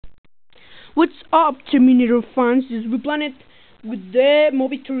What's up, Terminator fans? This is WePlanet with the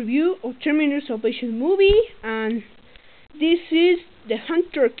movie to review of Terminator Salvation movie, and this is the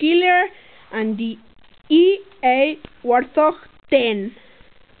Hunter Killer and the EA Warthog 10.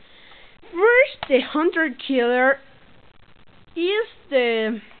 First, the Hunter Killer is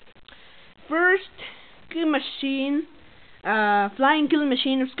the first kill machine, flying kill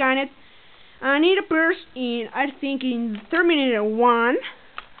machine of Skynet, and it appears in, I think, in Terminator 1.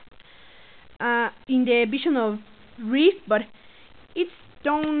 In the vision of Rift, but it's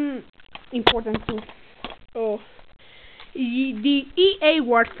done important too. The EA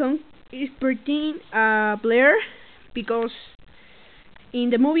Warthog is pretty Blair, because in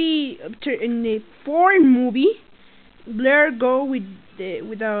the movie, in the foreign movie, Blair go with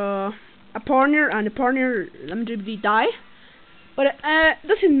a partner, and the partner lamentably die. But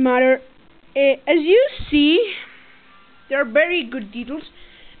doesn't matter. As you see, there are very good details.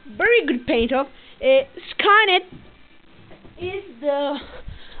 Very good paint off. Skynet is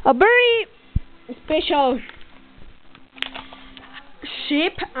a very special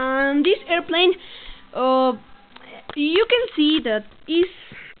ship, and this airplane, you can see that is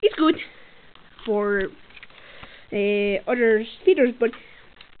good for other features, but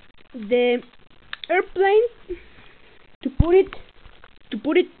the airplane, to put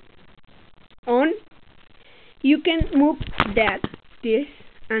it on, you can move this.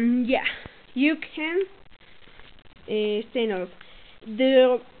 And yeah, you can stand off.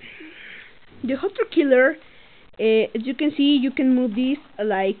 The Hunter Killer, as you can see, you can move this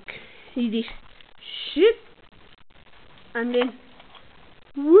like this shit, and then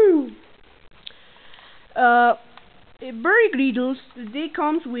woo. Very griddles. They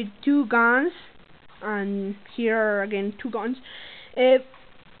comes with 2 guns, and here are again 2 guns. Very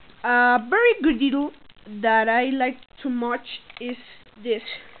good detail that I like too much is this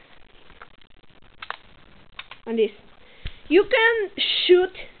and this. You can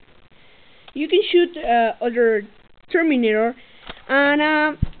shoot other Terminator, and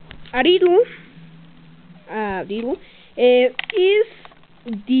a little is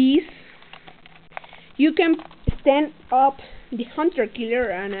this. You can stand up the Hunter Killer,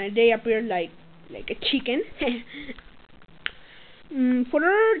 and they appear like a chicken. For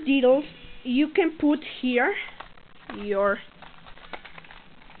other details, you can put here your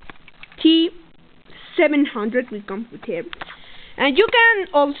T700 will come with here, and you can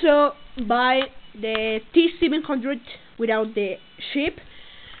also buy the T700 without the ship.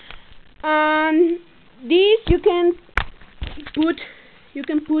 And this you can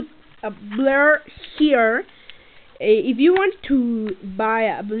put a Blair here. If you want to buy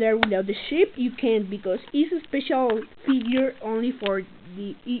a Blair without the ship, you can't, because it's a special figure only for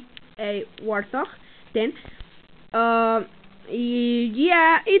the EA Warthog 10.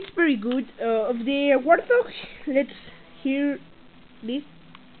 Yeah, it's very good. Of the Warthog, let's hear this.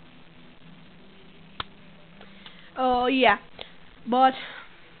 Oh yeah, but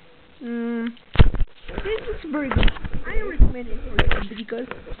this is very good. I recommend it for you because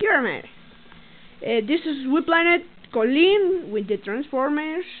you're a man. This is WePlanet Colin with the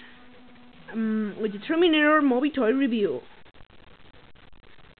Transformers, with the Terminator movie toy review.